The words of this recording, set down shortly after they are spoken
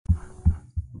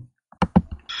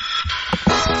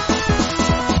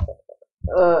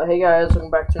Hey guys, welcome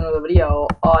back to another video.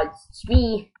 It's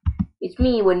me,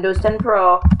 Windows 10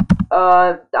 Pro.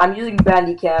 I'm using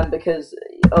Bandicam because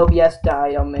OBS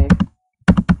died on me.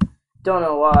 Don't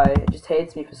know why, it just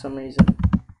hates me for some reason.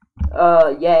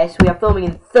 Yes, we are filming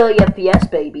in 30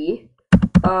 FPS, baby.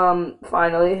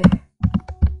 Finally.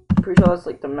 Pretty sure that's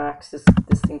like the max this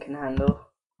thing can handle.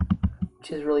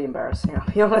 Which is really embarrassing,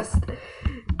 I'll be honest.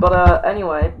 But,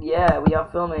 anyway, yeah, we are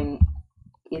filming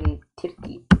in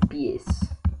 30 FPS.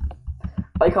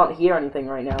 I can't hear anything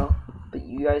right now, but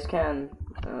you guys can.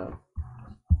 Don't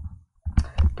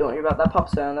worry about that pop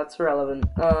sound, that's irrelevant.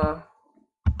 That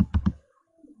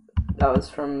was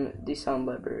from the sound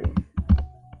library.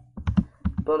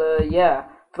 But, yeah.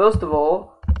 First of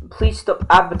all, please stop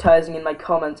advertising in my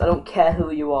comments. I don't care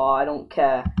who you are. I don't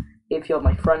care if you're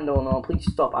my friend or not. Please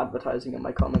stop advertising in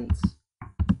my comments.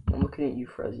 I'm looking at you,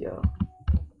 Frezio.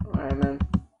 Alright, man.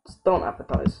 Just don't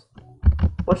advertise.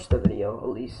 Watch the video, at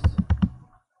least.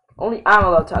 Only I'm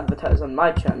allowed to advertise on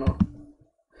my channel.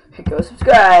 Go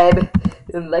subscribe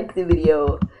and like the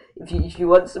video if you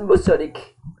want some more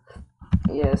Sonic.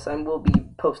 Yes, I will be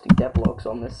posting devlogs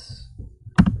on this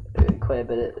quite a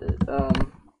bit.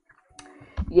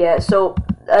 Yeah, so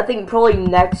I think probably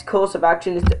next course of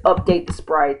action is to update the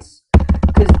sprites,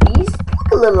 because these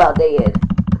look a little outdated.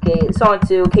 Okay, Sonic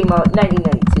 2 came out in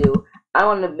 1992. I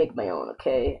want to make my own.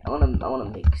 Okay, I want to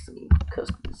make some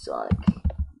custom Sonic.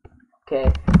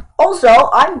 Okay. Also,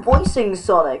 I'm voicing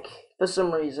Sonic for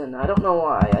some reason. I don't know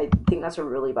why. I think that's a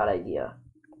really bad idea.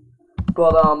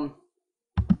 But I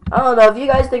don't know. If you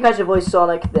guys think I should voice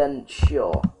Sonic, then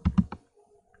sure.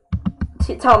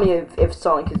 Tell me if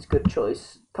Sonic is a good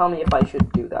choice. Tell me if I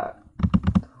should do that.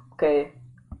 Okay.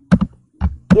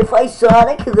 If I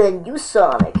Sonic, then you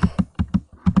Sonic.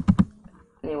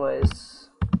 Anyways.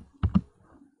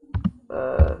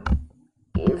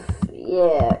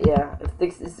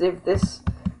 If this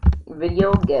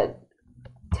video get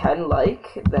 10 like,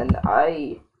 then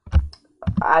I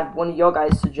add one of your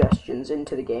guys' suggestions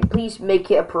into the game. Please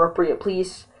make it appropriate.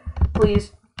 Please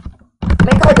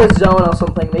make it like a zone or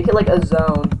something. Make it like a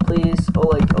zone, please,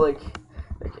 or like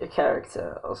a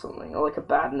character or something, or like a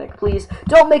badnik. Please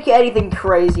don't make it anything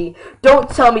crazy. Don't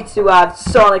tell me to add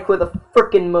Sonic with a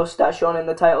freaking mustache on in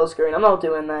the title screen. I'm not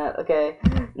doing that. Okay,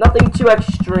 nothing too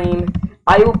extreme.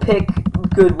 I will pick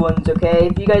good ones. Okay,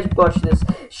 if you guys watch this,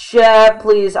 share,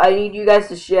 please. I need you guys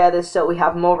to share this so we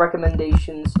have more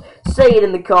recommendations. Say it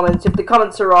in the comments. If the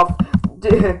comments are off,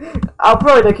 I'll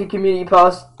probably make a community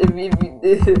post.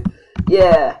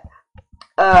 Yeah.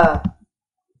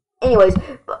 Anyways,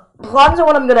 plans on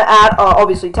what I'm gonna add are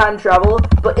obviously time travel,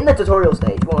 but in the tutorial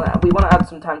stage, we want to add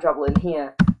some time travel in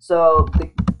here, so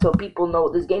people know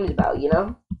what this game is about, you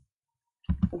know?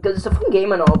 Because it's a fun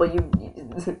game and all, but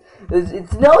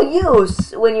it's no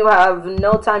use when you have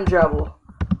no time travel.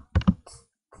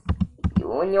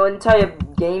 When your entire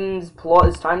game's plot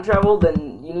is time travel,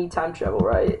 then you need time travel,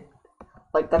 right?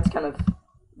 Like, that's kind of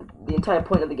the entire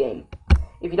point of the game.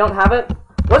 If you don't have it,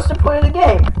 what's the point of the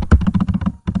game?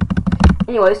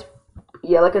 Anyways,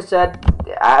 yeah, like I said,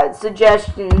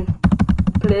 suggestion,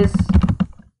 please.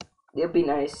 It'd be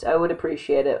nice. I would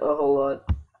appreciate it a whole lot.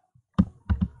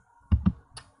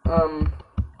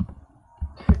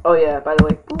 Oh yeah, by the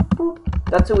way, boop, boop.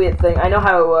 That's a weird thing. I know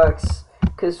how it works,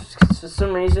 because for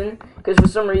some reason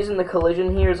the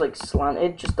collision here is like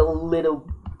slanted just a little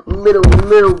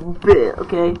bit,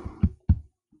 okay?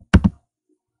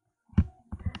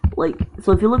 Like,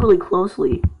 so if you look really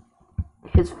closely,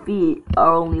 his feet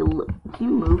are only can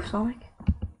you move, Sonic?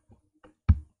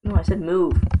 No, I said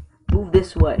move. Move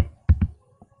this way.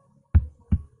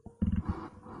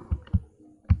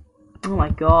 Oh my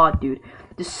god, dude.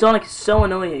 This Sonic is so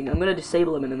annoying. I'm gonna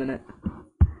disable him in a minute.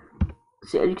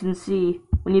 See, as you can see,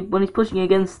 when he's pushing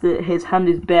against his hand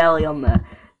is barely on there.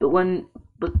 But when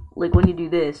you do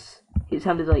this, his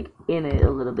hand is like in it a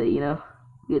little bit, you know?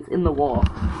 It's in the wall.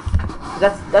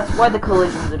 That's why the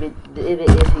collision's a bit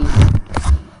iffy.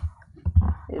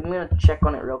 I'm gonna check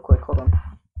on it real quick. Hold on.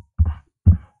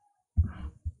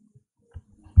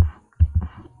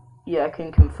 Yeah, I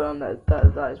can confirm that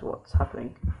is what's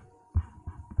happening.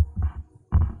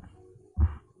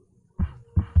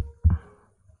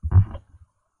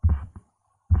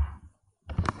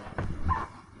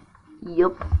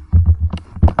 Yup.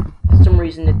 For some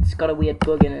reason, it's got a weird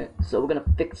bug in it, so we're gonna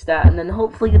fix that, and then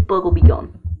hopefully the bug will be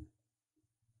gone.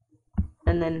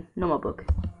 And then no more bug.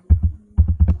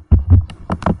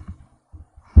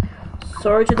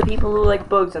 Sorry to the people who like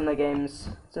bugs in their games.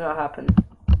 It's not happen.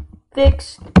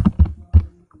 Fixed.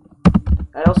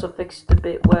 I also fixed the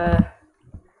bit where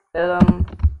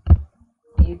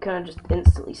you kind of just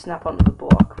instantly snap onto the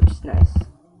block, which is nice.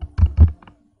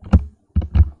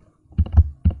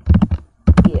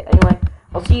 Yeah, anyway,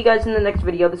 I'll see you guys in the next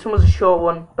video. This one was a short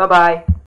one. Bye-bye.